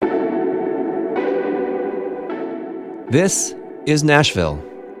This is Nashville.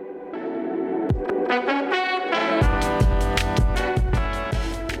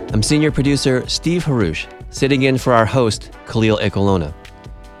 I'm senior producer Steve Haruch, sitting in for our host, Khalil Ekulona.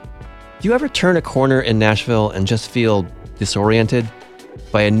 Do you ever turn a corner in Nashville and just feel disoriented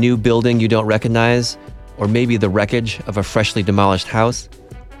by a new building you don't recognize, or maybe the wreckage of a freshly demolished house?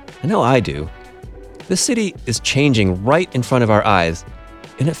 I know I do. This city is changing right in front of our eyes,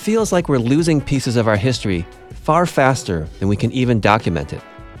 and it feels like we're losing pieces of our history far faster than we can even document it.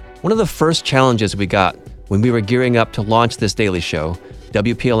 One of the first challenges we got when we were gearing up to launch this daily show,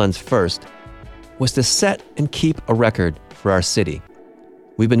 WPLN's First, was to set and keep a record for our city.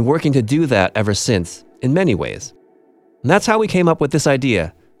 We've been working to do that ever since, in many ways. And that's how we came up with this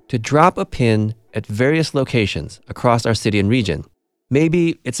idea, to drop a pin at various locations across our city and region.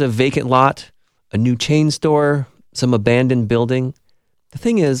 Maybe it's a vacant lot, a new chain store, some abandoned building. The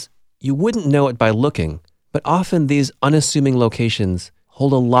thing is, you wouldn't know it by looking, but often these unassuming locations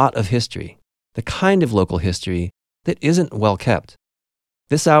hold a lot of history, the kind of local history that isn't well kept.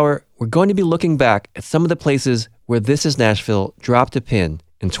 This hour, we're going to be looking back at some of the places where This Is Nashville dropped a pin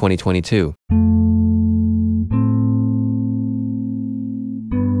in 2022.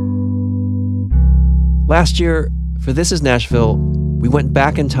 Last year, for This Is Nashville, we went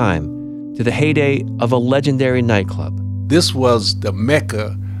back in time to the heyday of a legendary nightclub. This was the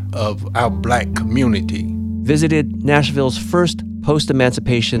mecca of our black community. Visited Nashville's first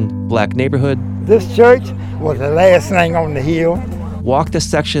post-emancipation black neighborhood. This church was the last thing on the hill. Walked a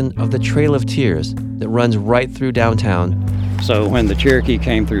section of the Trail of Tears that runs right through downtown. So when the Cherokee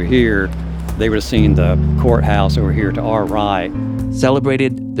came through here, they would have seen the courthouse over here to our right.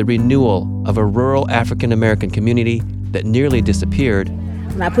 Celebrated the renewal of a rural African-American community that nearly disappeared.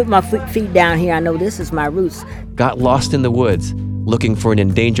 When I put my feet down here, I know this is my roots. Got lost in the woods looking for an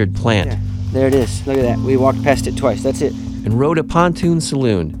endangered plant. Yeah, there it is. Look at that. We walked past it twice. That's it. And rode a pontoon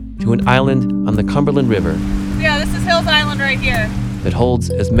saloon to an island on the Cumberland River. Yeah, this is Hills Island right here. That holds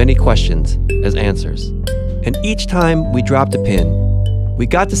as many questions as answers. And each time we dropped a pin, we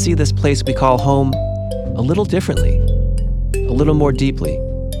got to see this place we call home a little differently, a little more deeply.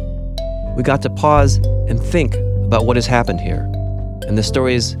 We got to pause and think about what has happened here and the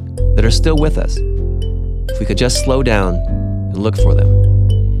stories that are still with us, if we could just slow down and look for them.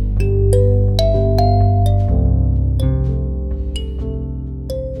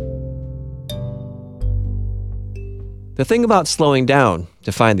 The thing about slowing down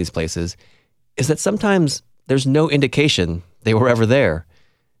to find these places is that sometimes there's no indication they were ever there.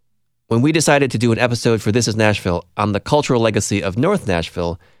 When we decided to do an episode for This Is Nashville on the cultural legacy of North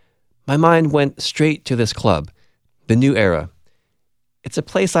Nashville, my mind went straight to this club, The New Era. It's a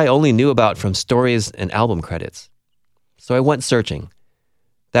place I only knew about from stories and album credits. So I went searching.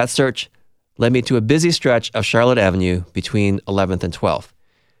 That search led me to a busy stretch of Charlotte Avenue between 11th and 12th.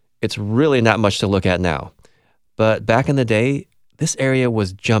 It's really not much to look at now. But back in the day, this area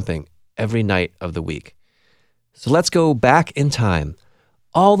was jumping every night of the week. So let's go back in time,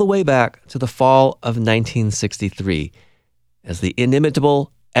 all the way back to the fall of 1963, as the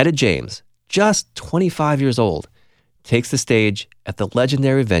inimitable Etta James, just 25 years old, takes the stage at the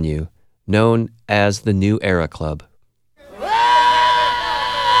legendary venue known as the New Era Club.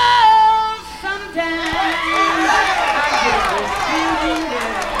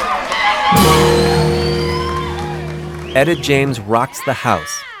 Etta James Rocks the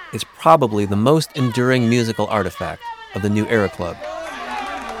House is probably the most enduring musical artifact of the New Era Club.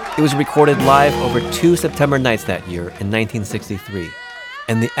 It was recorded live over 2 September nights that year in 1963,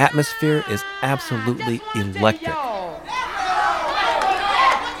 and the atmosphere is absolutely electric.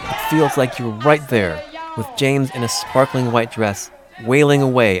 It feels like you're right there, with James in a sparkling white dress, wailing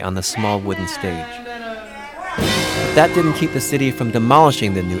away on the small wooden stage. But that didn't keep the city from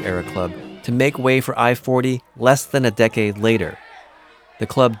demolishing the New Era Club to make way for I-40 less than a decade later. The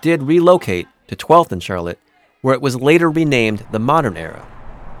club did relocate to 12th and Charlotte, where it was later renamed the Modern Era.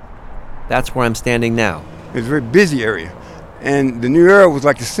 That's where I'm standing now. It's a very busy area, and the New Era was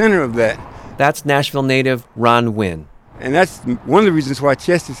like the center of that. That's Nashville native Ron Wynn. And that's one of the reasons why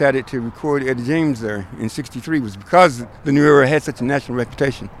Chess decided to record Etta James there in '63, was because the New Era had such a national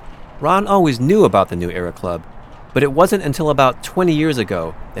reputation. Ron always knew about the New Era Club, but it wasn't until about 20 years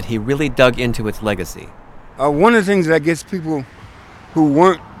ago that he really dug into its legacy. One of the things that I guess people who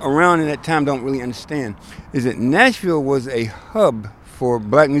weren't around in that time don't really understand is that Nashville was a hub for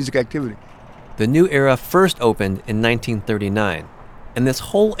black music activity. The New Era first opened in 1939, and this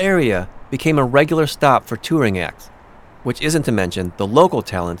whole area became a regular stop for touring acts, which isn't to mention the local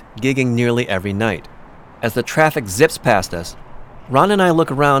talent gigging nearly every night. As the traffic zips past us, Ron and I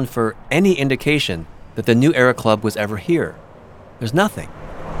look around for any indication that the New Era Club was ever here. There's nothing.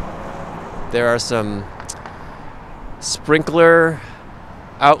 There are some sprinkler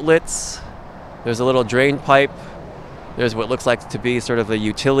outlets. There's a little drain pipe. There's what looks like to be sort of a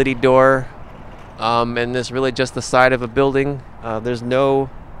utility door. And there's really just the side of a building. There's no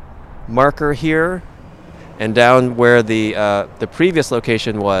marker here. And down where the previous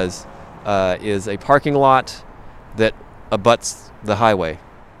location was is a parking lot that abuts the highway.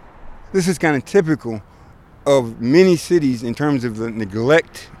 This is kind of typical of many cities in terms of the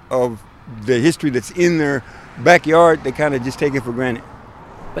neglect of the history that's in their backyard. They kind of just take it for granted.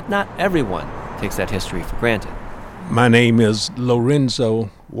 But not everyone takes that history for granted. My name is Lorenzo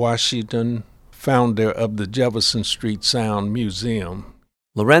Washington, founder of the Jefferson Street Sound Museum.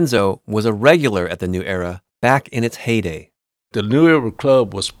 Lorenzo was a regular at the New Era back in its heyday. The New Era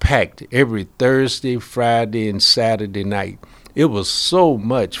Club was packed every Thursday, Friday, and Saturday night. It was so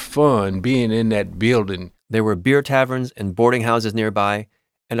much fun being in that building. There were beer taverns and boarding houses nearby,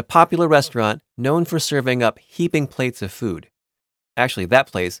 and a popular restaurant known for serving up heaping plates of food. Actually,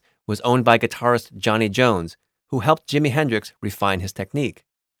 that place was owned by guitarist Johnny Jones, who helped Jimi Hendrix refine his technique.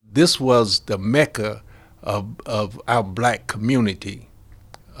 This was the mecca of our black community.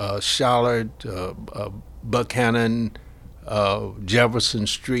 Charlotte, Buchanan, Jefferson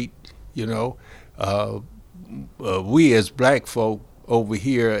Street, we as black folk over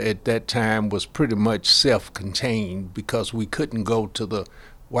here at that time was pretty much self-contained because we couldn't go to the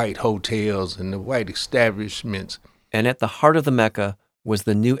white hotels and the white establishments. And at the heart of the Mecca was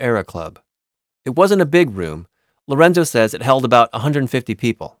the New Era Club. It wasn't a big room. Lorenzo says it held about 150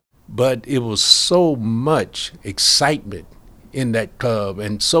 people. But it was so much excitement in that club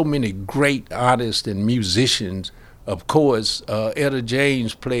and so many great artists and musicians. Of course, Etta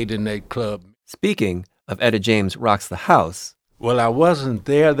James played in that club. Speaking of Etta James Rocks the House. Well, I wasn't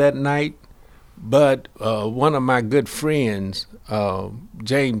there that night, but one of my good friends,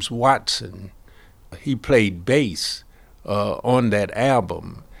 James Watson, he played bass on that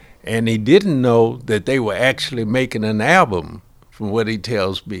album. And he didn't know that they were actually making an album, from what he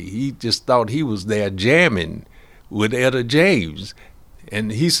tells me. He just thought he was there jamming with Etta James.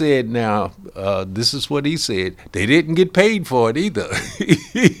 And he said, now, this is what he said, they didn't get paid for it either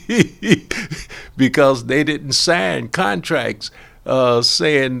because they didn't sign contracts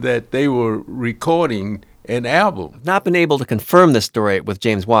saying that they were recording an album. I've not been able to confirm this story with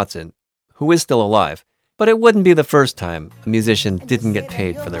James Watson, who is still alive, but it wouldn't be the first time a musician didn't get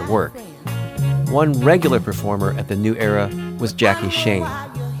paid for their work. One regular performer at the New Era was Jackie Shane.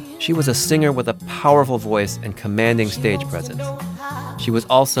 She was a singer with a powerful voice and commanding stage presence. She was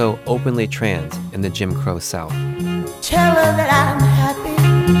also openly trans in the Jim Crow South. Tell her that I'm happy.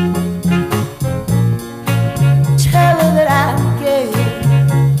 Tell her that I'm gay.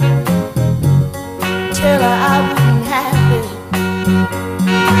 Tell her I wouldn't have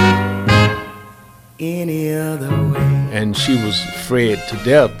it any other way. And she was afraid to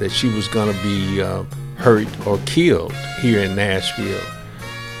death that she was going to be hurt or killed here in Nashville.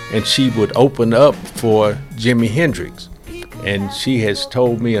 And she would open up for Jimi Hendrix. And she has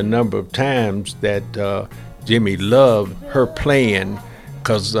told me a number of times that Jimmy loved her playing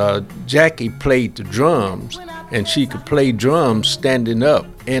because Jackie played the drums and she could play drums standing up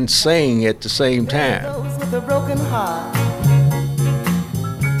and sing at the same time.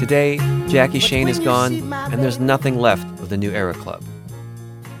 Today, Jackie Shane is gone and there's nothing left of the New Era Club.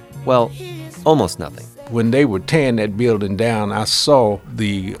 Well, almost nothing. When they were tearing that building down, I saw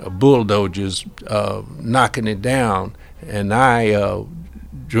the bulldozers knocking it down. And I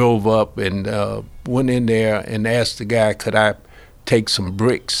drove up and went in there and asked the guy, could I take some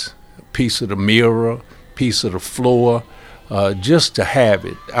bricks, a piece of the mirror, piece of the floor, just to have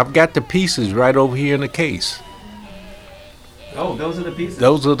it. I've got the pieces right over here in the case. Oh, those are the pieces?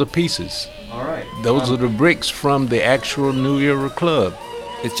 Those are the pieces. All right. Those are the bricks from the actual New Era Club.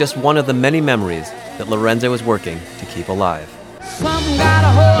 It's just one of the many memories that Lorenzo is working to keep alive. Something got a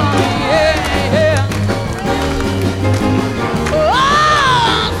hold on me, yeah, yeah.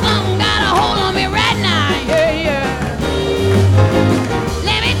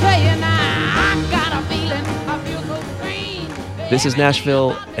 This is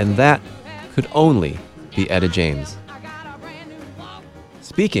Nashville, and that could only be Etta James.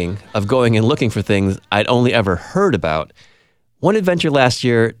 Speaking of going and looking for things I'd only ever heard about, one adventure last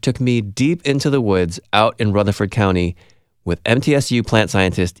year took me deep into the woods out in Rutherford County with MTSU plant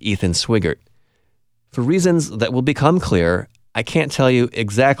scientist Ethan Swigert. For reasons that will become clear, I can't tell you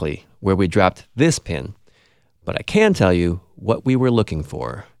exactly where we dropped this pin, but I can tell you what we were looking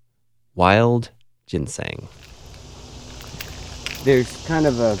for. Wild ginseng. There's kind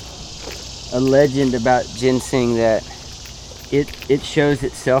of a a legend about ginseng that it shows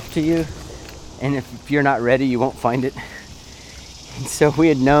itself to you, and if you're not ready, you won't find it. And so we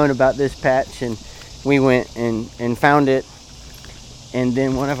had known about this patch, and we went and found it. And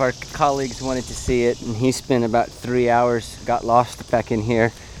then one of our colleagues wanted to see it, and he spent about 3 hours, got lost back in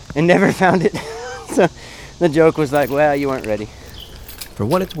here, and never found it. So the joke was like, well, you weren't ready. For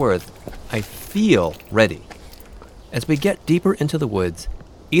what it's worth, I feel ready. As we get deeper into the woods,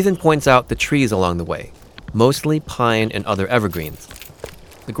 Ethan points out the trees along the way, mostly pine and other evergreens.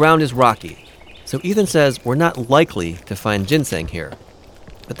 The ground is rocky, so Ethan says we're not likely to find ginseng here.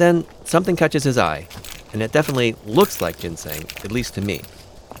 But then something catches his eye, and it definitely looks like ginseng, at least to me.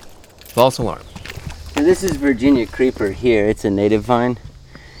 False alarm. And this is Virginia creeper here. It's a native vine,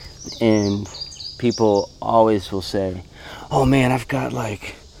 and people always will say, oh man, I've got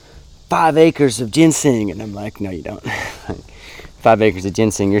like 5 acres of ginseng. And I'm like, no, you don't. 5 acres of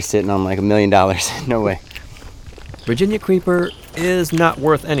ginseng, you're sitting on like $1 million. No way. Virginia creeper is not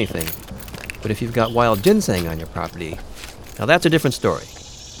worth anything. But if you've got wild ginseng on your property, now that's a different story.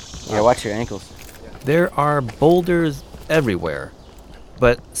 Yeah, watch your ankles. There are boulders everywhere.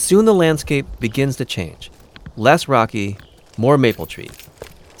 But soon the landscape begins to change. Less rocky, more maple trees.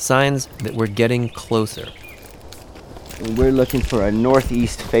 Signs that we're getting closer. And we're looking for a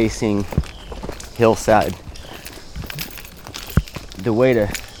northeast facing hillside. The way to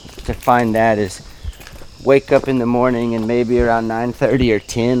find that is wake up in the morning and maybe around 9:30 or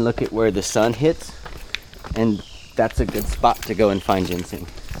 10 look at where the sun hits, and that's a good spot to go and find ginseng.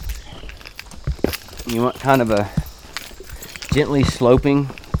 You want kind of a gently sloping,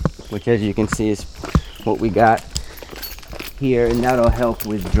 which as you can see is what we got here, and that'll help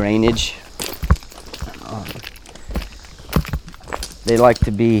with drainage. They like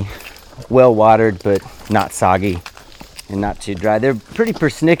to be well watered but not soggy and not too dry. They're pretty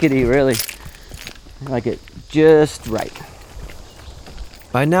persnickety, really. I like it just right.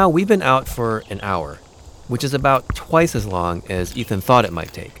 By now we've been out for an hour, which is about twice as long as Ethan thought it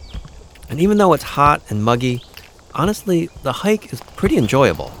might take. And even though it's hot and muggy, honestly, the hike is pretty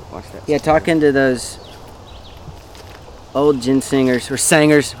enjoyable. Yeah, talking to those old ginsengers or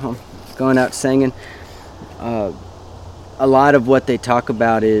sangers, going out singing, a lot of what they talk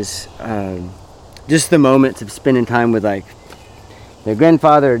about is just the moments of spending time with like their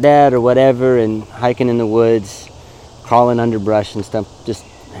grandfather or dad or whatever, and hiking in the woods, crawling under brush and stuff, just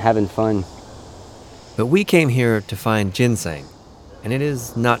having fun. But we came here to find ginseng, and it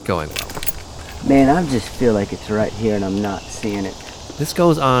is not going well. Man, I just feel like it's right here and I'm not seeing it. This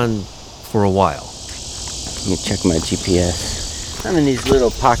goes on for a while. Let me check my GPS. I'm in these little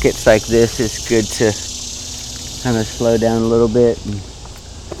pockets like this. It's good to kind of slow down a little bit and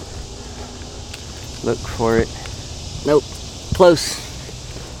look for it. Nope, close.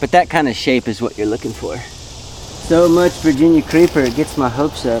 But that kind of shape is what you're looking for. So much Virginia creeper, it gets my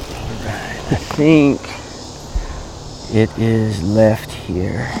hopes up. I think it is left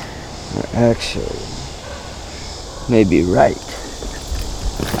here. Or actually, maybe right.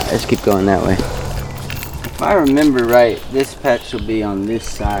 Let's keep going that way. If I remember right, this patch will be on this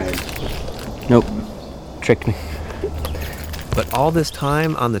side. Nope, tricked me. But all this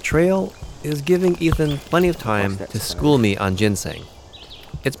time on the trail is giving Ethan plenty of time to school me on ginseng.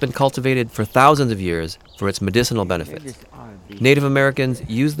 It's been cultivated for thousands of years for its medicinal benefits. Native Americans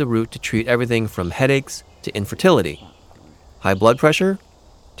used the root to treat everything from headaches to infertility. High blood pressure?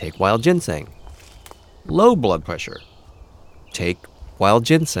 Take wild ginseng. Low blood pressure? Take wild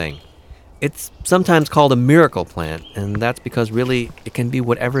ginseng. It's sometimes called a miracle plant, and that's because really it can be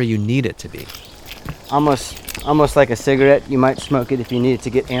whatever you need it to be. Almost like a cigarette. You might smoke it if you need it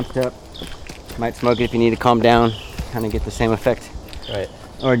to get amped up. You might smoke it if you need to calm down, kind of get the same effect. Right.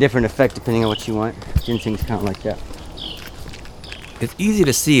 Or a different effect depending on what you want. Ginseng's kind of like that. It's easy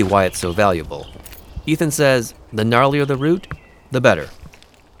to see why it's so valuable. Ethan says the gnarlier the root, the better.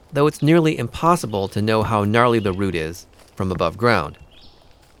 Though it's nearly impossible to know how gnarly the root is from above ground.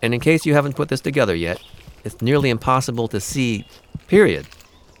 And in case you haven't put this together yet, it's nearly impossible to see, period.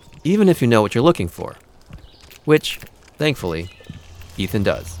 Even if you know what you're looking for. Which, thankfully, Ethan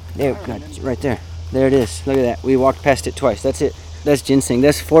does. There, God, right there. There it is. Look at that. We walked past it twice. That's it. That's ginseng.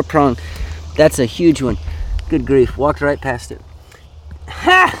 That's 4-prong. That's a huge one. Good grief. Walked right past it.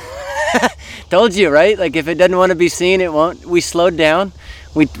 Ha! Told you, right? Like if it doesn't want to be seen, it won't. We slowed down.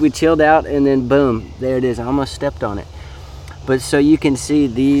 We chilled out, and then boom, there it is. I almost stepped on it. But so you can see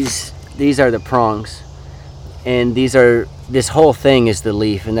these are the prongs, and this whole thing is the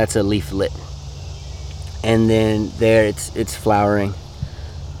leaf, and that's a leaflet. And then there it's flowering.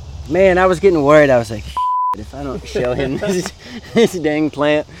 Man, I was getting worried. I was like, if I don't show him this dang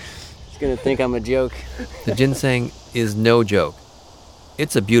plant, it's gonna think I'm a joke. The ginseng is no joke.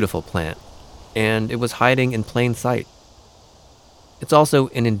 It's a beautiful plant, and it was hiding in plain sight. It's also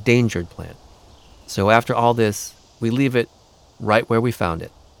an endangered plant. So after all this, we leave it right where we found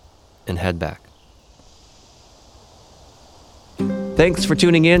it and head back. Thanks for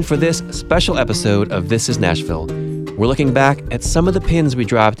tuning in for this special episode of This is Nashville. We're looking back at some of the pins we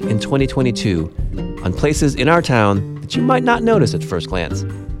dropped in 2022 on places in our town that you might not notice at first glance,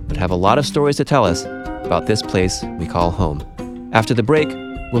 but have a lot of stories to tell us about this place we call home. After the break,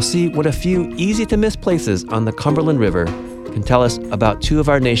 we'll see what a few easy-to-miss places on the Cumberland River can tell us about two of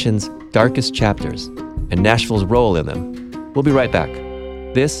our nation's darkest chapters and Nashville's role in them. We'll be right back.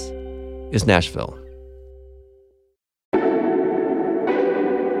 This is Nashville.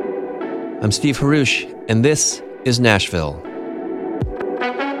 I'm Steve Haruch, and this is Nashville.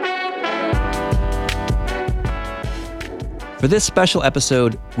 For this special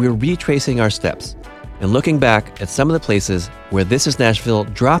episode, we're retracing our steps and looking back at some of the places where This is Nashville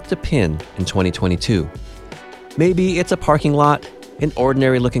dropped a pin in 2022. Maybe it's a parking lot, an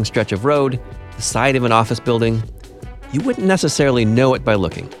ordinary-looking stretch of road, the side of an office building. You wouldn't necessarily know it by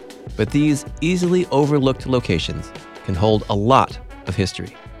looking, but these easily overlooked locations can hold a lot of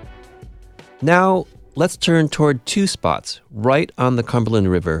history. Now, let's turn toward two spots right on the Cumberland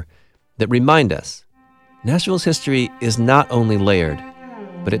River that remind us Nashville's history is not only layered,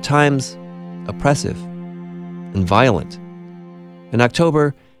 but at times oppressive and violent. In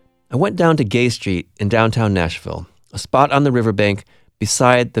October, I went down to Gay Street in downtown Nashville, a spot on the riverbank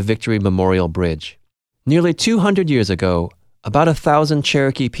beside the Victory Memorial Bridge. Nearly 200 years ago, about 1,000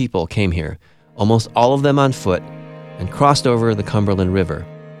 Cherokee people came here, almost all of them on foot, and crossed over the Cumberland River.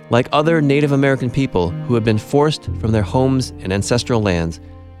 Like other Native American people who had been forced from their homes and ancestral lands,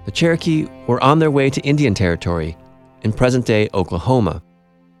 the Cherokee were on their way to Indian Territory in present-day Oklahoma.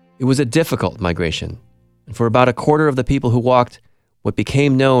 It was a difficult migration, and for about a quarter of the people who walked what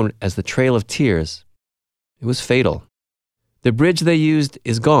became known as the Trail of Tears, it was fatal. The bridge they used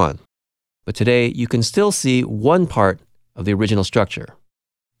is gone, but today you can still see one part of the original structure,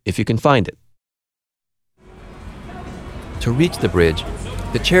 if you can find it. To reach the bridge,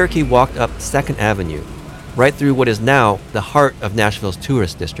 the Cherokee walked up 2nd Avenue, right through what is now the heart of Nashville's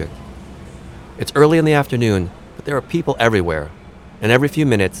tourist district. It's early in the afternoon, but there are people everywhere, and every few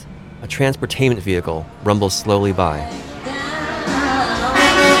minutes, a transportainment vehicle rumbles slowly by.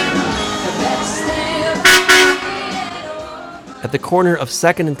 At the corner of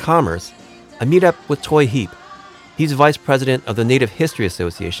 2nd and Commerce, I meet up with Toy Heap. He's vice president of the Native History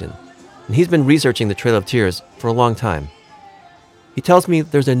Association, and he's been researching the Trail of Tears for a long time. He tells me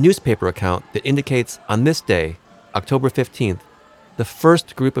there's a newspaper account that indicates on this day, October 15th, the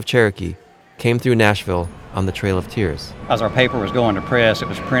first group of Cherokee came through Nashville on the Trail of Tears. As our paper was going to press, it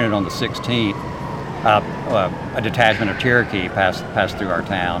was printed on the 16th. A detachment of Cherokee passed through our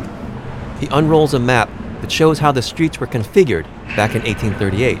town. He unrolls a map that shows how the streets were configured back in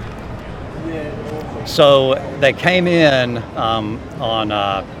 1838. So they came in on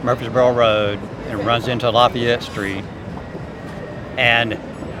Murfreesboro Road and runs into Lafayette Street. And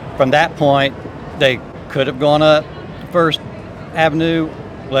from that point, they could have gone up 1st Avenue.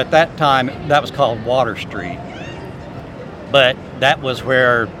 Well, at that time, that was called Water Street. But that was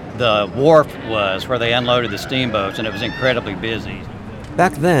where the wharf was, where they unloaded the steamboats, and it was incredibly busy.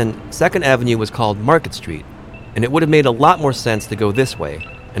 Back then, 2nd Avenue was called Market Street, and it would have made a lot more sense to go this way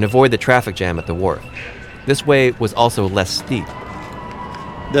and avoid the traffic jam at the wharf. This way was also less steep.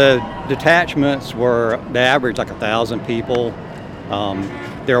 The detachments they averaged like 1,000 people.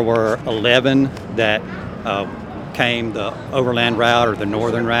 There were 11 that came the overland route or the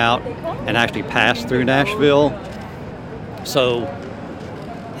northern route and actually passed through Nashville. So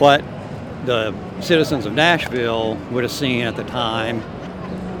what the citizens of Nashville would have seen at the time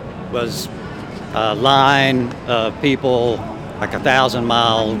was a line of people like 1,000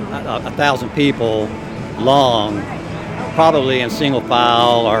 people long, probably in single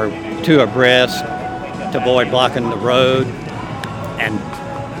file or two abreast to avoid blocking the road. And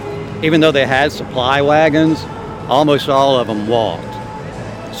even though they had supply wagons, almost all of them walked.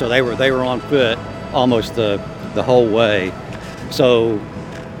 So they were on foot almost the whole way. So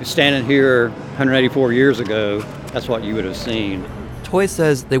standing here 184 years ago, that's what you would have seen. Toy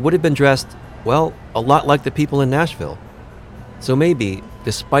says they would have been dressed, well, a lot like the people in Nashville. So maybe,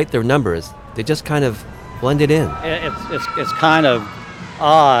 despite their numbers, they just kind of blended in. It's kind of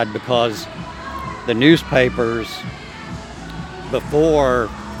odd because the newspapers before,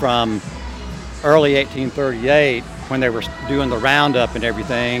 from early 1838, when they were doing the roundup and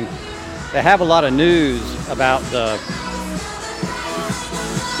everything, they have a lot of news about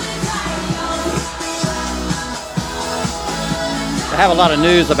have a lot of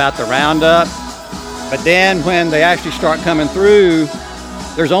news about the roundup, but then when they actually start coming through,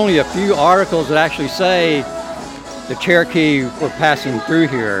 there's only a few articles that actually say the Cherokee were passing through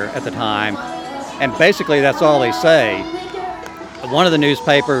here at the time, and basically that's all they say. One of the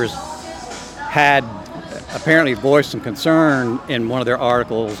newspapers had apparently voiced some concern in one of their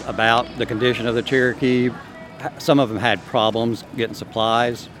articles about the condition of the Cherokee. Some of them had problems getting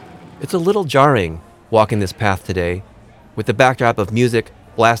supplies. It's a little jarring walking this path today, with the backdrop of music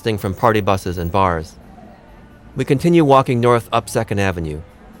blasting from party buses and bars. We continue walking north up 2nd Avenue,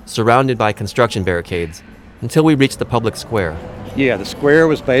 surrounded by construction barricades, until we reach the public square. Yeah, the square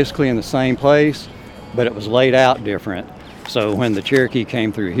was basically in the same place, but it was laid out different. So when the Cherokee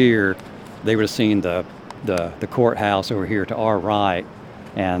came through here, they would have seen the courthouse over here to our right,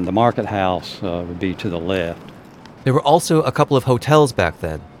 and the market house would be to the left. There were also a couple of hotels back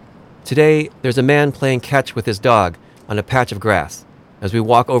then. Today, there's a man playing catch with his dog on a patch of grass as we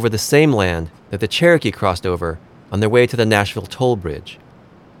walk over the same land that the Cherokee crossed over on their way to the Nashville Toll Bridge.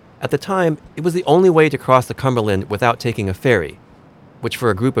 At the time, it was the only way to cross the Cumberland without taking a ferry, which for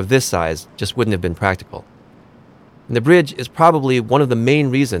a group of this size just wouldn't have been practical. And the bridge is probably one of the main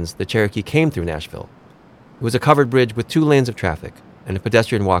reasons the Cherokee came through Nashville. It was a covered bridge with 2 lanes of traffic and a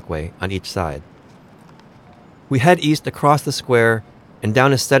pedestrian walkway on each side. We head east across the square and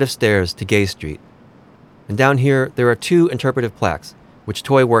down a set of stairs to Gay Street. And down here, there are 2 interpretive plaques, which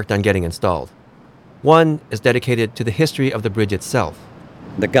Toy worked on getting installed. One is dedicated to the history of the bridge itself.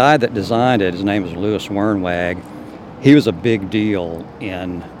 The guy that designed it, his name was Louis Wernwag. He was a big deal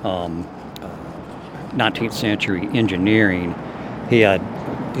in 19th century engineering.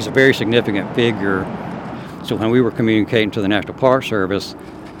 He's a very significant figure. So when we were communicating to the National Park Service,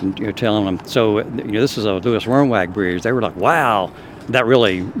 and, telling them, so this is a Louis Wernwag bridge, they were like, wow. That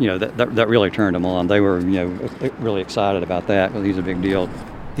really, that really turned them on. They were, really excited about that because he's a big deal.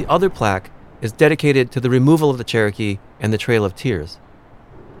 The other plaque is dedicated to the removal of the Cherokee and the Trail of Tears.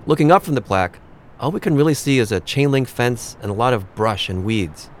 Looking up from the plaque, all we can really see is a chain link fence and a lot of brush and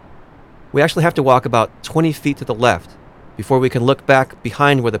weeds. We actually have to walk about 20 feet to the left before we can look back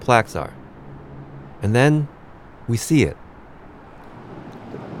behind where the plaques are. And then we see it.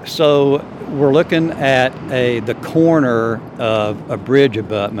 So we're looking at the corner of a bridge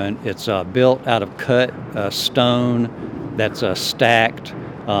abutment. It's built out of cut stone that's stacked.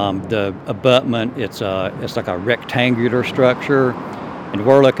 The abutment, it's like a rectangular structure, and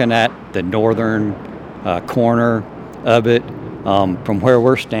we're looking at the northern corner of it. From where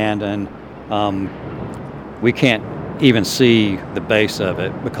we're standing, we can't even see the base of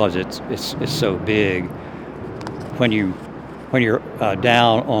it because it's so big. When you're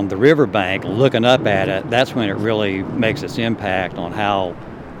down on the riverbank looking up at it, that's when it really makes its impact on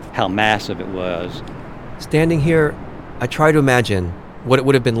how massive it was. Standing here, I try to imagine what it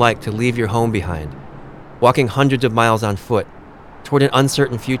would have been like to leave your home behind, walking hundreds of miles on foot toward an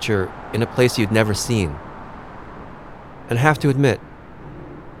uncertain future in a place you'd never seen. And I have to admit,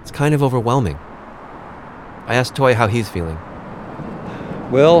 it's kind of overwhelming. I asked Toy how he's feeling.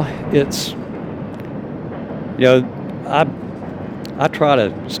 Well, it's, I try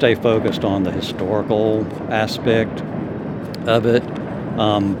to stay focused on the historical aspect of it.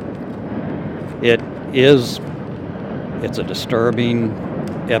 It's a disturbing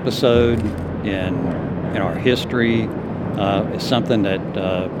episode in our history. It's something that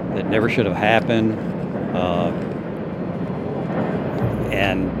never should have happened.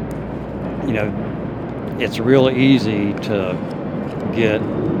 And it's real easy to get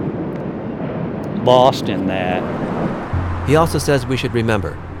lost in that. He also says we should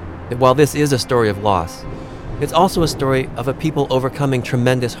remember that while this is a story of loss, it's also a story of a people overcoming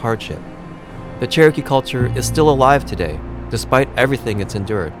tremendous hardship. The Cherokee culture is still alive today, despite everything it's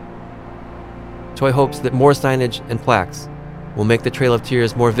endured. Toy hopes that more signage and plaques will make the Trail of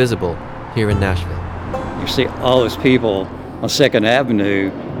Tears more visible here in Nashville. You see all those people on 2nd Avenue,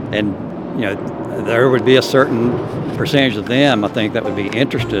 and there would be a certain percentage of them, I think, that would be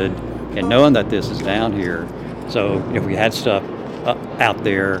interested in knowing that this is down here. So if we had stuff out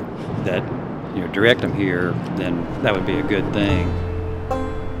there that direct them here, then that would be a good thing.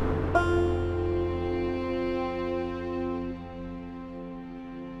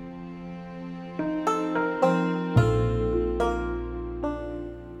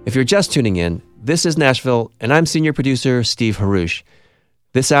 If you're just tuning in, this is Nashville, and I'm senior producer Steve Haruch.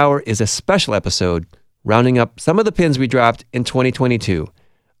 This hour is a special episode rounding up some of the pins we dropped in 2022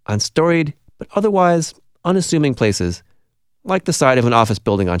 on storied but otherwise unassuming places like the side of an office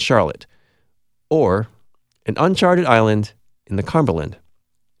building on Charlotte or an uncharted island in the Cumberland.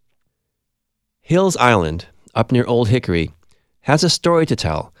 Hills Island, up near Old Hickory, has a story to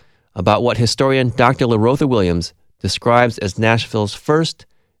tell about what historian Dr. LaRotha Williams describes as Nashville's first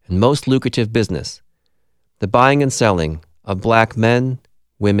and most lucrative business, the buying and selling of black men,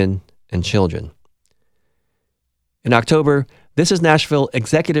 women, and children. In October, This Is Nashville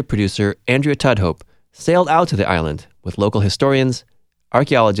executive producer Andrea Tudhope sailed out to the island with local historians,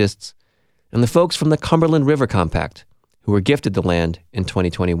 archaeologists, and the folks from the Cumberland River Compact, who were gifted the land in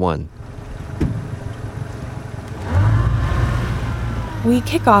 2021. We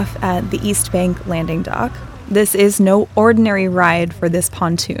kick off at the East Bank landing dock. This is no ordinary ride for this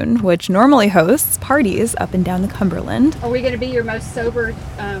pontoon, which normally hosts parties up and down the Cumberland. Are we going to be your most sober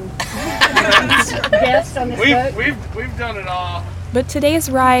guest on this boat? We've done it all. But today's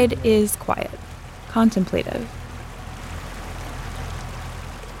ride is quiet, contemplative.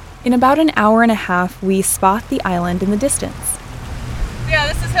 In about an hour and a half, we spot the island in the distance.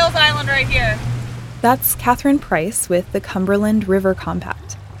 Yeah, this is Hills Island right here. That's Catherine Price with the Cumberland River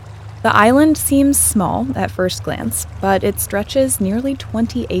Compact. The island seems small at first glance, but it stretches nearly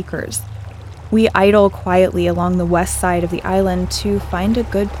 20 acres. We idle quietly along the west side of the island to find a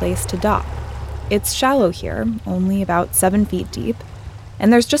good place to dock. It's shallow here, only about 7 feet deep,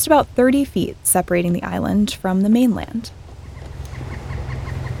 and there's just about 30 feet separating the island from the mainland.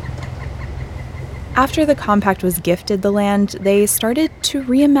 After the compact was gifted the land, they started to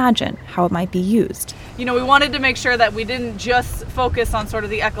reimagine how it might be used. You know, we wanted to make sure that we didn't just focus on sort of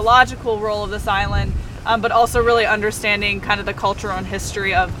the ecological role of this island, but also really understanding kind of the cultural and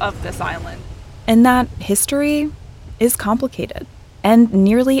history of this island. And that history is complicated and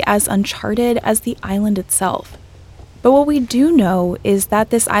nearly as uncharted as the island itself. But what we do know is that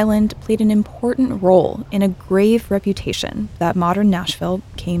this island played an important role in a grave reputation that modern Nashville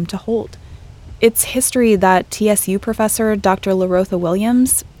came to hold. It's history that TSU professor Dr. LaRotha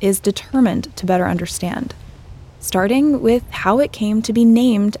Williams is determined to better understand, starting with how it came to be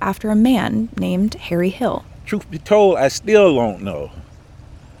named after a man named Harry Hill. Truth be told, I still don't know.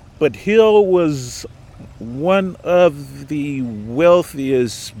 But Hill was one of the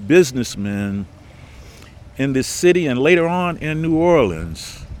wealthiest businessmen in this city and later on in New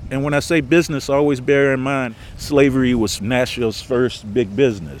Orleans. And when I say business, always bear in mind slavery was Nashville's first big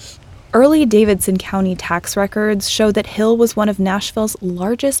business. Early Davidson County tax records show that Hill was one of Nashville's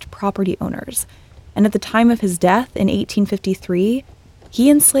largest property owners, and at the time of his death in 1853, he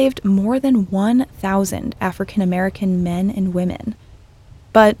enslaved more than 1,000 African American men and women.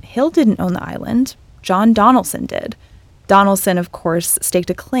 But Hill didn't own the island. John Donaldson did. Donaldson, of course, staked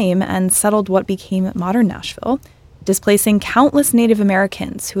a claim and settled what became modern Nashville, displacing countless Native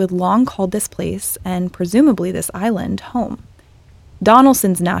Americans who had long called this place, and presumably this island, home.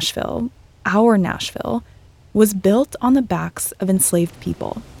 Donaldson's Nashville, our Nashville, was built on the backs of enslaved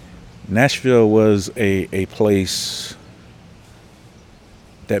people. Nashville was a place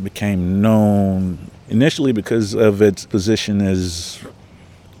that became known initially because of its position as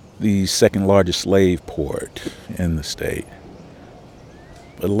the second largest slave port in the state.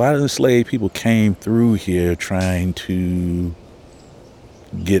 But a lot of enslaved people came through here trying to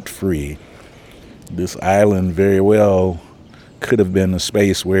get free. This island very well could have been a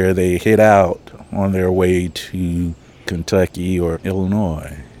space where they hid out on their way to Kentucky or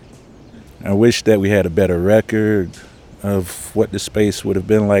Illinois. I wish that we had a better record of what the space would have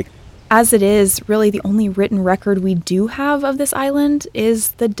been like. As it is, really the only written record we do have of this island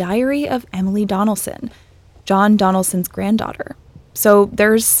is the diary of Emily Donaldson, John Donaldson's granddaughter. So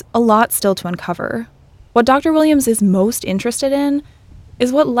there's a lot still to uncover. What Dr. Williams is most interested in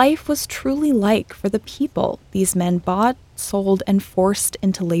is what life was truly like for the people these men bought, sold, and forced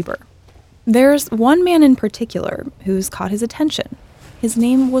into labor. There's one man in particular who's caught his attention. His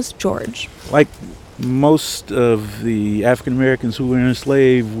name was George. Like most of the African Americans who were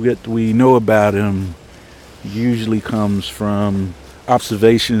enslaved, what we know about him usually comes from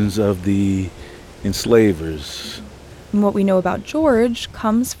observations of the enslavers. And what we know about George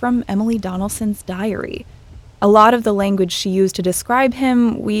comes from Emily Donaldson's diary. A lot of the language she used to describe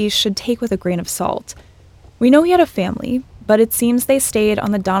him we should take with a grain of salt. We know he had a family, but it seems they stayed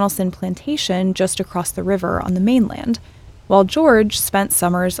on the Donaldson plantation just across the river on the mainland, while George spent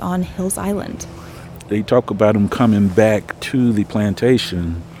summers on Hills Island. They talk about him coming back to the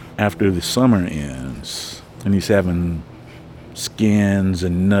plantation after the summer ends, and he's having skins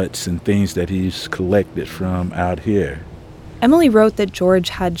and nuts and things that he's collected from out here. Emily wrote that George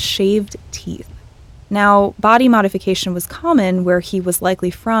had shaved teeth. Now, body modification was common where he was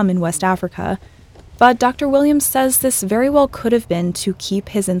likely from in West Africa, but Dr. Williams says this very well could have been to keep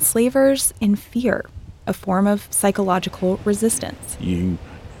his enslavers in fear, a form of psychological resistance. You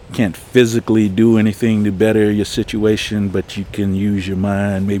can't physically do anything to better your situation, but you can use your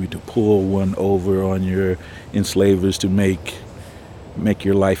mind maybe to pull one over on your enslavers to make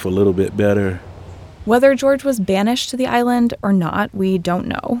your life a little bit better. Whether George was banished to the island or not, we don't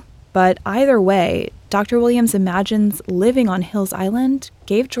know. But either way, Dr. Williams imagines living on Hills Island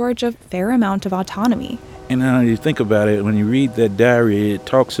gave George a fair amount of autonomy. And now you think about it, when you read that diary, it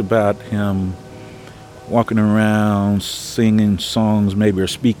talks about him walking around singing songs maybe or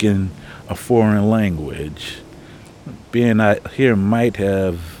speaking a foreign language. Being out here might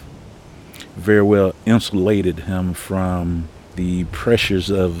have very well insulated him from the pressures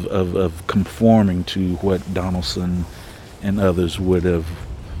of conforming to what Donaldson and others would have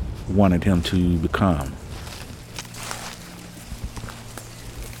wanted him to become.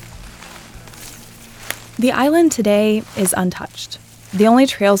 The island today is untouched. The only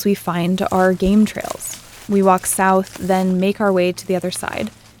trails we find are game trails. We walk south, then make our way to the other side.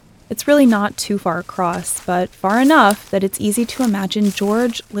 It's really not too far across, but far enough that it's easy to imagine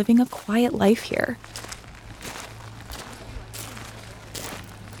George living a quiet life here.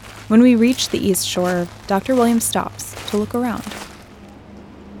 When we reach the East Shore, Dr. Williams stops to look around.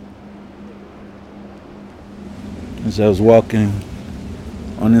 As I was walking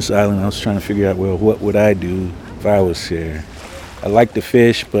on this island, I was trying to figure out, well, what would I do if I was here? I like to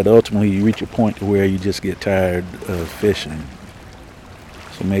fish, but ultimately you reach a point to where you just get tired of fishing.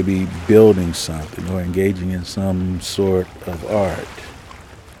 So maybe building something or engaging in some sort of art.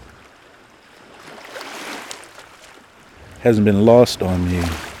 Hasn't been lost on me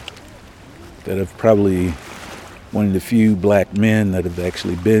that I've probably one of the few black men that have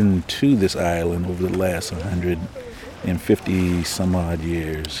actually been to this island over the last 150 some odd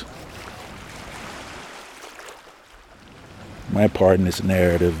years. My part in this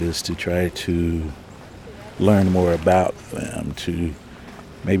narrative is to try to learn more about them, to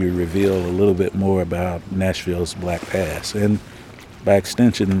maybe reveal a little bit more about Nashville's Black past, and by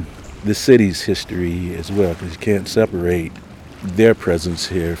extension, the city's history as well, because you can't separate their presence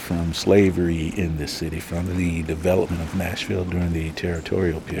here from slavery in this city, from the development of Nashville during the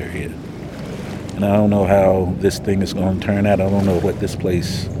territorial period. And I don't know how this thing is going to turn out. I don't know what this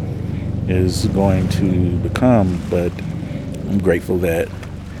place is going to become, but I'm grateful that,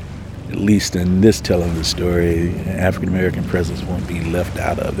 at least in this telling of the story, African-American presence won't be left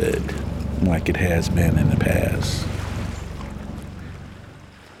out of it like it has been in the past.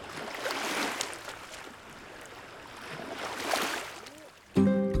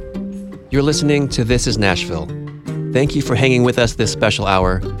 You're listening to This is Nashville. Thank you for hanging with us this special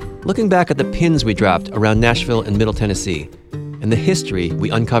hour, looking back at the pins we dropped around Nashville and Middle Tennessee, and the history we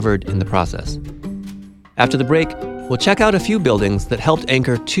uncovered in the process. After the break, we'll check out a few buildings that helped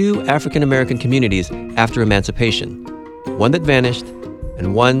anchor two African-American communities after emancipation, one that vanished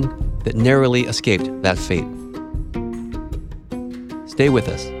and one that narrowly escaped that fate. Stay with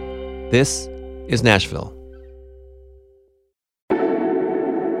us. This is Nashville.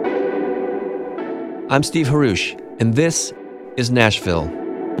 I'm Steve Haruch, and this is Nashville.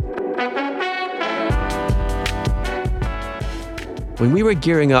 When we were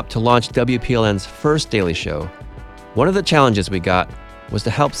gearing up to launch WPLN's first daily show, one of the challenges we got was to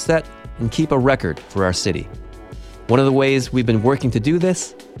help set and keep a record for our city. One of the ways we've been working to do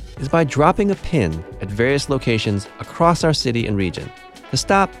this is by dropping a pin at various locations across our city and region to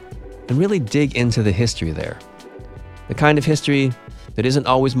stop and really dig into the history there. The kind of history that isn't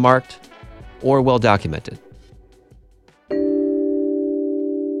always marked or well documented.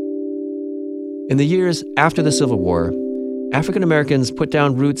 In the years after the Civil War, African Americans put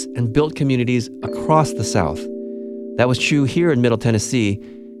down roots and built communities across the South. That was true here in Middle Tennessee,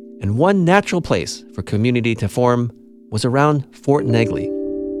 and one natural place for community to form was around Fort Negley,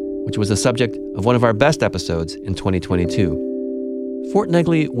 which was the subject of one of our best episodes in 2022. Fort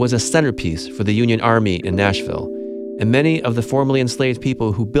Negley was a centerpiece for the Union Army in Nashville, and many of the formerly enslaved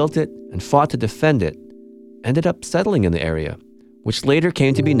people who built it and fought to defend it ended up settling in the area, which later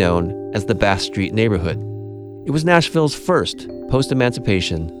came to be known as the Bass Street neighborhood. It was Nashville's first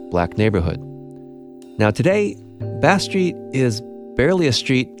post-emancipation black neighborhood. Now today, Bass Street is barely a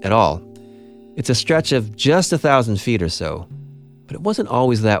street at all. It's a stretch of just 1,000 feet or so, but it wasn't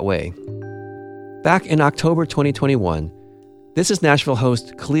always that way. Back in October 2021, This is Nashville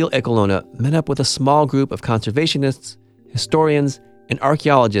host Khalil Ekulona met up with a small group of conservationists, historians, and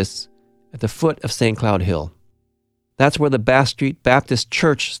archaeologists at the foot of St. Cloud Hill. That's where the Bass Street Baptist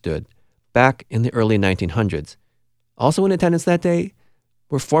Church stood back in the early 1900s. Also in attendance that day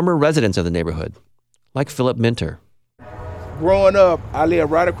were former residents of the neighborhood, like Philip Minter. Growing up, I lived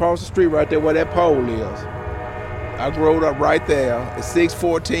right across the street right there where that pole is. I grew up right there at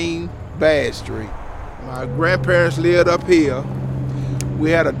 614 Bad Street. My grandparents lived up here. We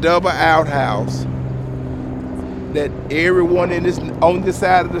had a double outhouse that everyone on this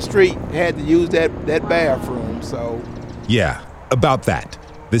side of the street had to use that bathroom. So yeah, about that.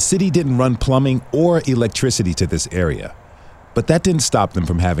 The city didn't run plumbing or electricity to this area. But that didn't stop them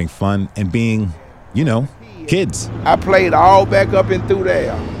from having fun and being, kids. I played all back up and through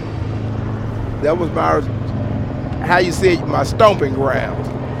there. That was my stomping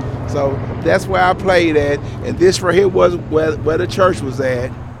ground. So that's where I played at, and this right here was where the church was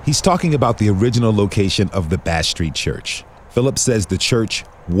at. He's talking about the original location of the Bass Street Church. Philip says the church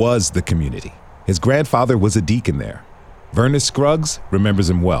was the community. His grandfather was a deacon there. Vernon Scruggs remembers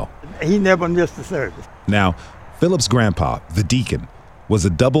him well. He never missed a service. Now, Philip's grandpa, the deacon, was a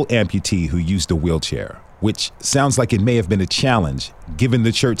double amputee who used a wheelchair, which sounds like it may have been a challenge, given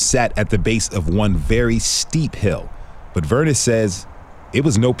the church sat at the base of one very steep hill. But Vernon says it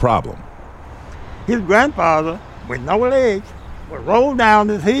was no problem. His grandfather, with no legs, would roll down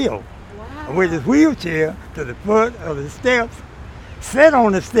this hill with his wheelchair to the foot of the steps, sit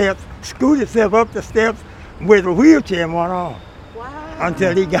on the steps, scoot himself up the steps with a wheelchair in one arm.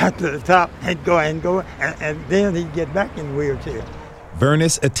 Until he got to the top and go, and then he'd get back in the wheelchair. Vernon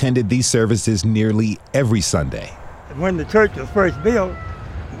attended these services nearly every Sunday. When the church was first built,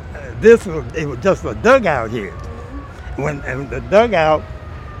 it was just a dugout here. When the dugout,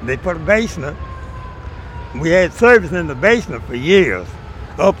 they put a basement. We had service in the basement for years,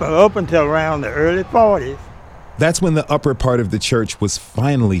 up until around the early 40s. That's when the upper part of the church was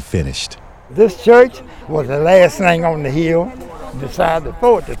finally finished. This church was the last thing on the hill beside the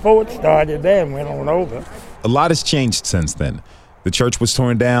fort. The fort started there and went on over. A lot has changed since then. The church was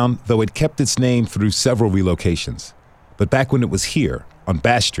torn down, though it kept its name through several relocations. But back when it was here, on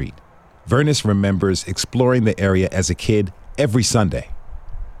Bass Street, Vernon remembers exploring the area as a kid every Sunday.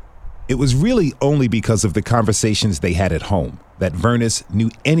 It was really only because of the conversations they had at home that Vernon knew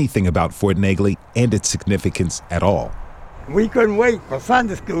anything about Fort Negley and its significance at all. We couldn't wait for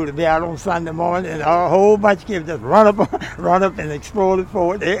Sunday school to be out on Sunday morning, and a whole bunch of kids just run up and explore the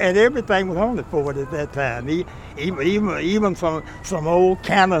fort, and everything was on the fort at that time. Even some old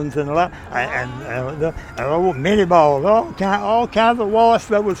cannons and old mini balls, all kinds of war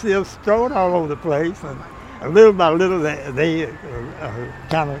stuff was still strewn all over the place. And little by little, they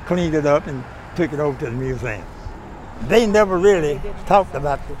kind of cleaned it up and took it over to the museum. They never really talked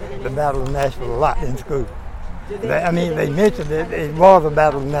about the Battle of Nashville a lot in school. They mentioned it was a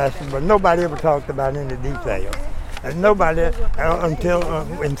Battle of Nashville, but nobody ever talked about any details. And nobody, until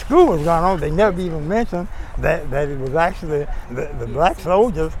when school was going on, they never even mentioned that it was actually the black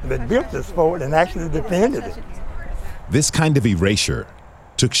soldiers that built this fort and actually defended it. This kind of erasure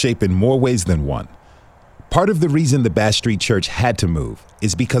took shape in more ways than one. Part of the reason the Bass Street Church had to move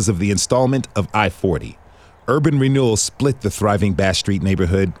is because of the installment of I-40. Urban renewal split the thriving Bass Street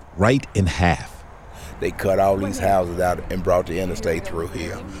neighborhood right in half. They cut all these houses out and brought the interstate through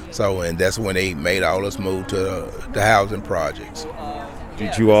here. So, and that's when they made all us move to the housing projects.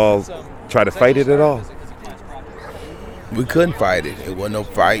 Did you all try to fight it at all? We couldn't fight it. It wasn't no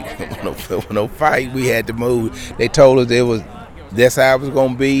fight. It was no fight. We had to move. They told us that's how it was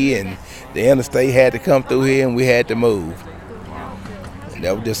going to be, and the interstate had to come through here, and we had to move. And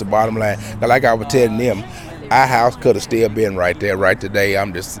that was just the bottom line. Like I was telling them, our house could have still been right there. Right today,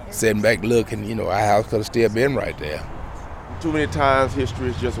 I'm just sitting back looking, our house could have still been right there. Too many times history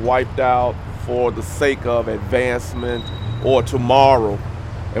is just wiped out for the sake of advancement or tomorrow,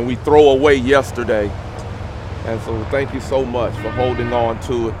 and we throw away yesterday. And so thank you so much for holding on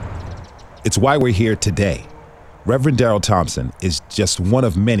to it. It's why we're here today. Reverend Darrell Thompson is just one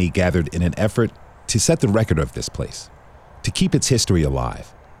of many gathered in an effort to set the record of this place, to keep its history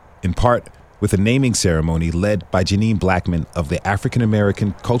alive, in part with a naming ceremony led by Janine Blackman of the African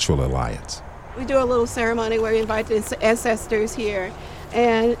American Cultural Alliance. We do a little ceremony where we invite the ancestors here,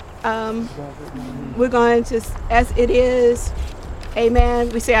 and we're going to, as it is, amen,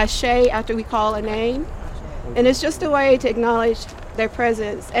 we say ashe after we call a name, and it's just a way to acknowledge their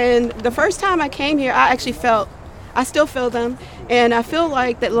presence. And the first time I came here, I still feel them, and I feel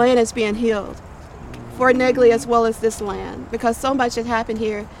like that land is being healed. Fort Negley as well as this land, because so much had happened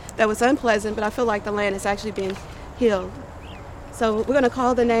here that was unpleasant, but I feel like the land is actually being healed. So we're going to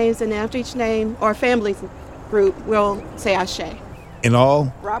call the names, and after each name or family group, we'll say ashe. In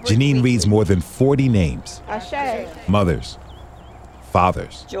all, Janine reads more than 40 names. Ashe. Mothers,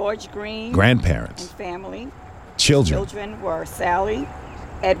 fathers, George Green, grandparents, and family. Children. Children were Sally,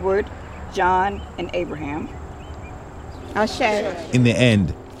 Edward, John, and Abraham. Ashe. In the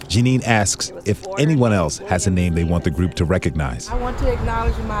end, Janine asks if anyone else has a name they want the group to recognize. I want to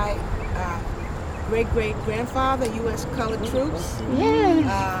acknowledge my great-great-grandfather, U.S. Colored Troops.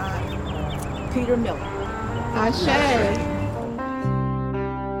 Peter Miller. Ashe.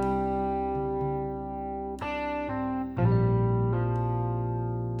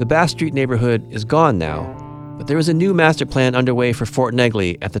 The Bass Street neighborhood is gone now, but there is a new master plan underway for Fort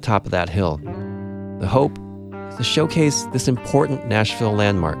Negley at the top of that hill. The hope is to showcase this important Nashville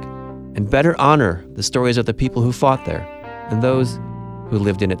landmark and better honor the stories of the people who fought there and those who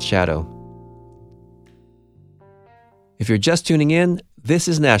lived in its shadow. If you're just tuning in, this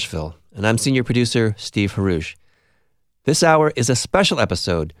is Nashville, and I'm senior producer Steve Harouche. This hour is a special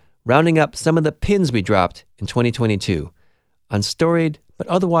episode rounding up some of the pins we dropped in 2022 on storied but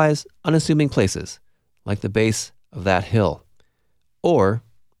otherwise unassuming places like the base of that hill, or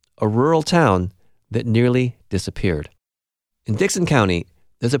a rural town that nearly disappeared. In Dickson County,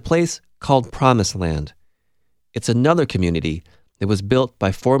 there's a place called Promised Land. It's another community that was built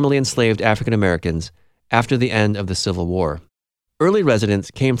by formerly enslaved African Americans after the end of the Civil War. Early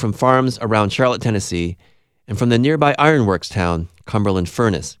residents came from farms around Charlotte, Tennessee, and from the nearby ironworks town, Cumberland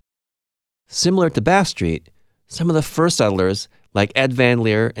Furnace. Similar to Bass Street, some of the first settlers, like Ed Van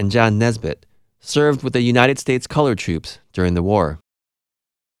Leer and John Nesbitt, served with the United States Colored Troops during the war.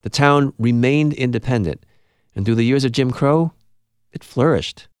 The town remained independent, and through the years of Jim Crow, it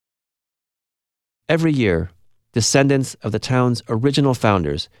flourished. Every year, descendants of the town's original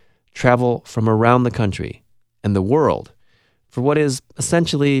founders travel from around the country and the world for what is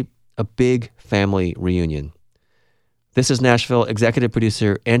essentially a big family reunion. This is Nashville executive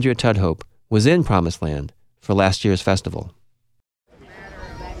producer Andrea Tudhope was in Promised Land for last year's festival.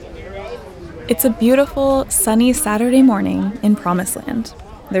 It's a beautiful, sunny Saturday morning in Promised Land.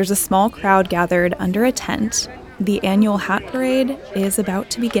 There's a small crowd gathered under a tent. The annual hat parade is about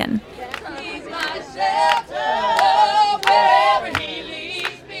to begin.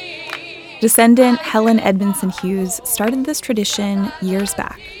 Descendant Helen Edmondson Hughes started this tradition years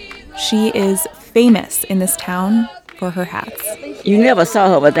back. She is famous in this town for her hats. You never saw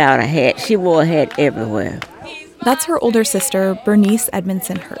her without a hat. She wore a hat everywhere. That's her older sister, Bernice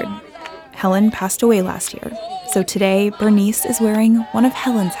Edmondson Hurd. Helen passed away last year, so today Bernice is wearing one of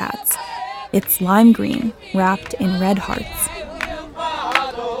Helen's hats. It's lime green, wrapped in red hearts.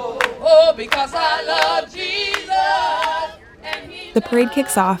 Oh, because I love Jesus. The parade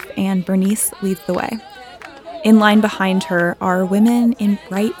kicks off and Bernice leads the way. In line behind her are women in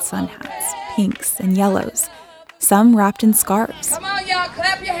bright sun hats, pinks and yellows, some wrapped in scarves. Come on, y'all,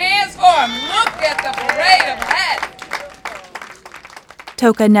 clap your hands for them. Look at the parade of hats.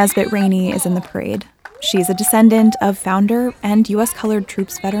 Toka Nesbitt Rainey is in the parade. She's a descendant of founder and U.S. Colored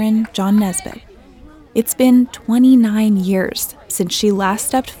Troops veteran John Nesbitt. It's been 29 years since she last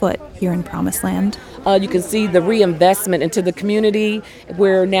stepped foot here in Promised Land. You can see the reinvestment into the community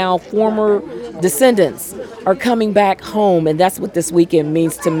where now former descendants are coming back home, and that's what this weekend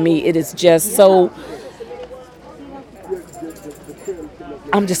means to me. It is just so...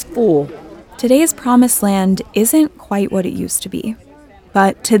 I'm just full. Today's Promised Land isn't quite what it used to be.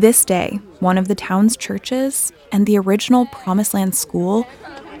 But to this day, one of the town's churches and the original Promised Land school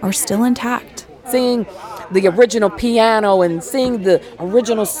are still intact. Seeing the original piano and seeing the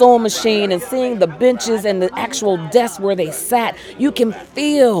original sewing machine and seeing the benches and the actual desks where they sat, you can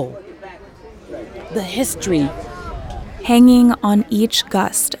feel the history. Hanging on each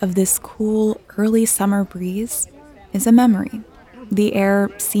gust of this cool early summer breeze is a memory. The air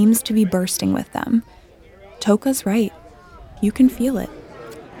seems to be bursting with them. Toka's right. You can feel it.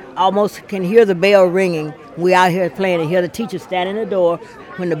 Almost can hear the bell ringing. We out here playing and hear the teacher standing in the door.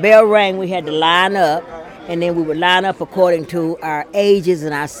 When the bell rang, we had to line up, and then we would line up according to our ages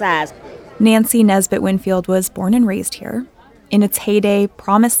and our size. Nancy Nesbitt Winfield was born and raised here. In its heyday,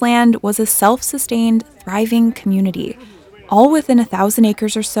 Promised Land was a self-sustained, thriving community. All within 1,000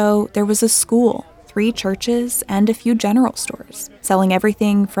 acres or so, there was a school, 3 churches, and a few general stores, selling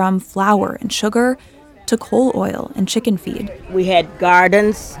everything from flour and sugar to coal oil and chicken feed. We had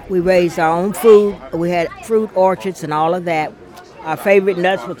gardens. We raised our own food. We had fruit orchards and all of that. Our favorite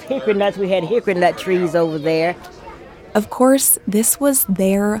nuts was hickory nuts. We had hickory nut trees over there. Of course, this was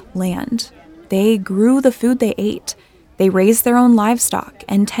their land. They grew the food they ate. They raised their own livestock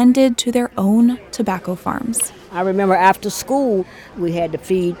and tended to their own tobacco farms. I remember after school, we had to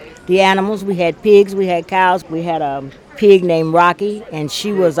feed the animals. We had pigs, we had cows. We had a pig named Rocky, and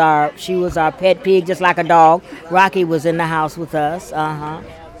she was our pet pig, just like a dog. Rocky was in the house with us.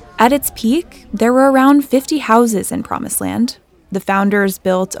 At its peak, there were around 50 houses in Promised Land. The founders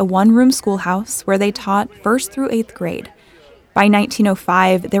built a one-room schoolhouse where they taught 1st through 8th grade. By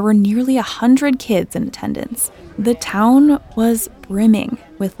 1905, there were nearly 100 kids in attendance. The town was brimming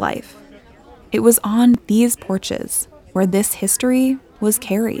with life. It was on these porches where this history was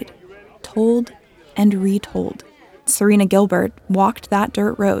carried, told, and retold. Serena Gilbert walked that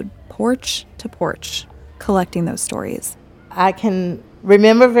dirt road, porch to porch, collecting those stories. I can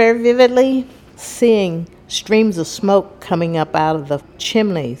remember very vividly seeing streams of smoke coming up out of the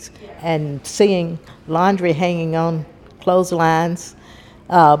chimneys and seeing laundry hanging on clotheslines,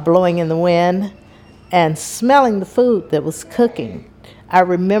 blowing in the wind, and smelling the food that was cooking. I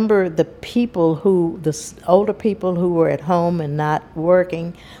remember the older people who were at home and not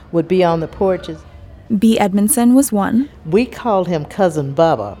working would be on the porches. B. Edmondson was one. We called him Cousin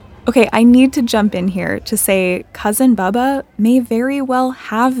Bubba. Okay, I need to jump in here to say Cousin Bubba may very well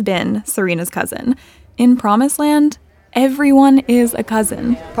have been Serena's cousin. In Promised Land, everyone is a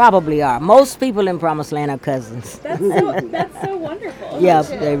cousin. Probably are. Most people in Promised Land are cousins. That's so wonderful. Yeah,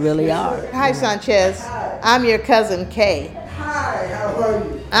 they really are. Hi, Sanchez. I'm your cousin Kay. Hi, how are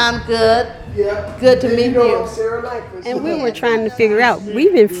you? I'm good. Yeah. Good to meet you. Sarah Langford. And we were trying to figure out,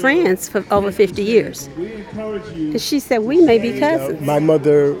 we've been friends for over 50 years. And she said, we may be cousins. My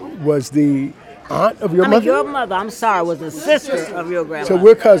mother was the aunt of your mother? Your mother, I'm sorry, was the sister of your grandmother. So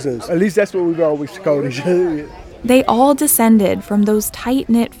we're cousins. At least that's what we've always called each other. They all descended from those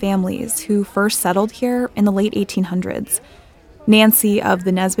tight-knit families who first settled here in the late 1800s. Nancy of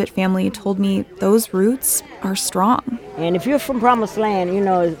the Nesbitt family told me those roots are strong. And if you're from Promised Land, you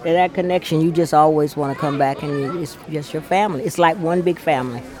know, that connection, you just always want to come back and it's just your family. It's like one big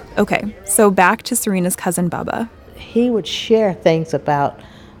family. Okay, so back to Serena's cousin Bubba. He would share things about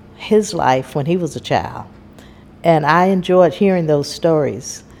his life when he was a child. And I enjoyed hearing those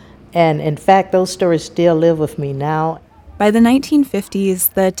stories. And in fact, those stories still live with me now. By the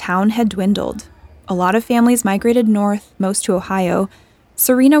 1950s, the town had dwindled. A lot of families migrated north, most to Ohio.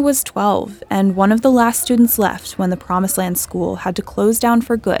 Serena was 12 and one of the last students left when the Promised Land School had to close down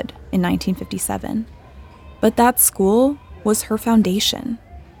for good in 1957. But that school was her foundation.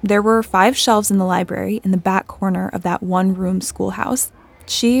 There were 5 shelves in the library in the back corner of that one-room schoolhouse.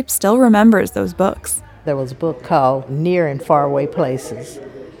 She still remembers those books. There was a book called Near and Faraway Places.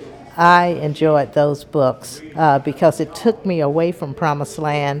 I enjoyed those books because it took me away from Promised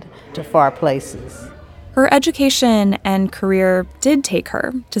Land to far places. Her education and career did take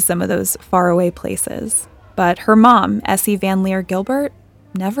her to some of those faraway places. But her mom, Essie Van Leer Gilbert,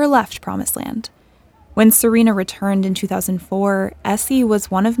 never left Promised Land. When Serena returned in 2004, Essie was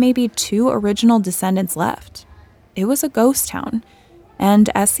one of maybe 2 original descendants left. It was a ghost town, and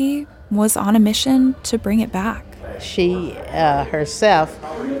Essie was on a mission to bring it back. She herself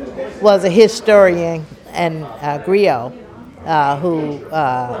was a historian and griot who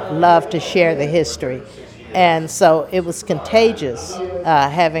loved to share the history. And so it was contagious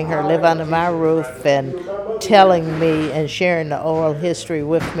having her live under my roof and telling me and sharing the oral history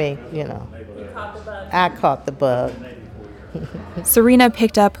with me, you know. I caught the bug. Serena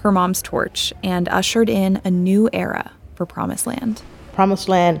picked up her mom's torch and ushered in a new era for Promised Land. Promised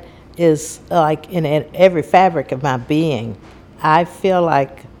Land is like in every fabric of my being. I feel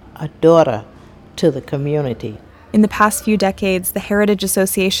like a daughter to the community. In the past few decades, the Heritage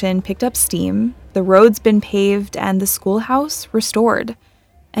Association picked up steam, the road's been paved, and the schoolhouse restored.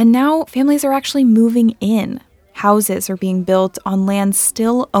 And now families are actually moving in. Houses are being built on land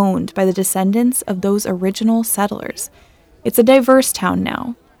still owned by the descendants of those original settlers. It's a diverse town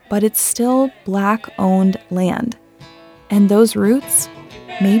now, but it's still Black-owned land. And those roots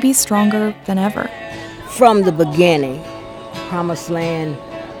may be stronger than ever. From the beginning, Promised Land,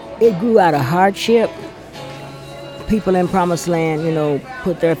 it grew out of hardship. People in Promised Land, you know,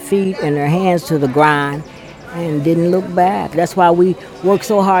 put their feet and their hands to the grind and didn't look back. That's why we work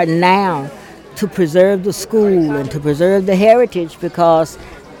so hard now to preserve the school and to preserve the heritage, because,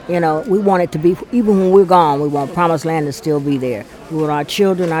 you know, we want it to be, even when we're gone, we want Promised Land to still be there. We want our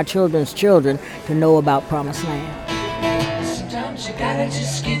children, our children's children to know about Promised Land. Sometimes you gotta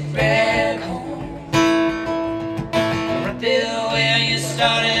just get back home, right there where you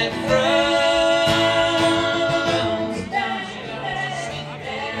started from.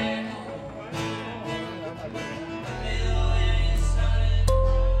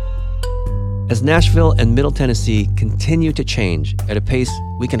 As Nashville and Middle Tennessee continue to change at a pace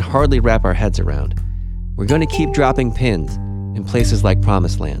we can hardly wrap our heads around, we're going to keep dropping pins in places like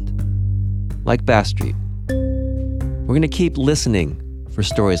Promised Land, like Bass Street. We're going to keep listening for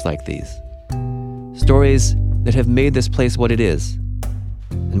stories like these. Stories that have made this place what it is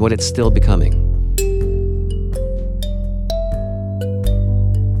and what it's still becoming.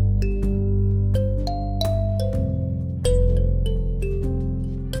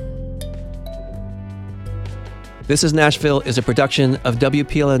 This is Nashville is a production of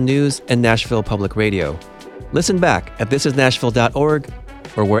WPLN News and Nashville Public Radio. Listen back at thisisnashville.org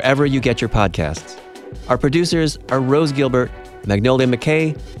or wherever you get your podcasts. Our producers are Rose Gilbert, Magnolia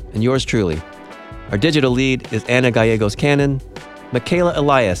McKay, and yours truly. Our digital lead is Anna Gallegos Cannon. Michaela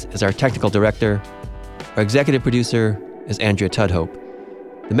Elias is our technical director. Our executive producer is Andrea Tudhope.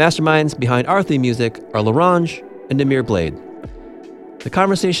 The masterminds behind our theme music are LaRange and Namir Blade. The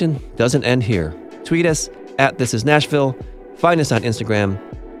conversation doesn't end here. Tweet us at This Is Nashville, find us on Instagram,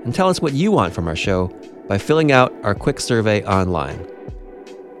 and tell us what you want from our show by filling out our quick survey online.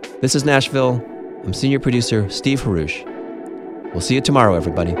 This is Nashville. I'm senior producer Steve Haruch. We'll see you tomorrow,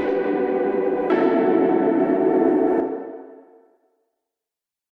 everybody.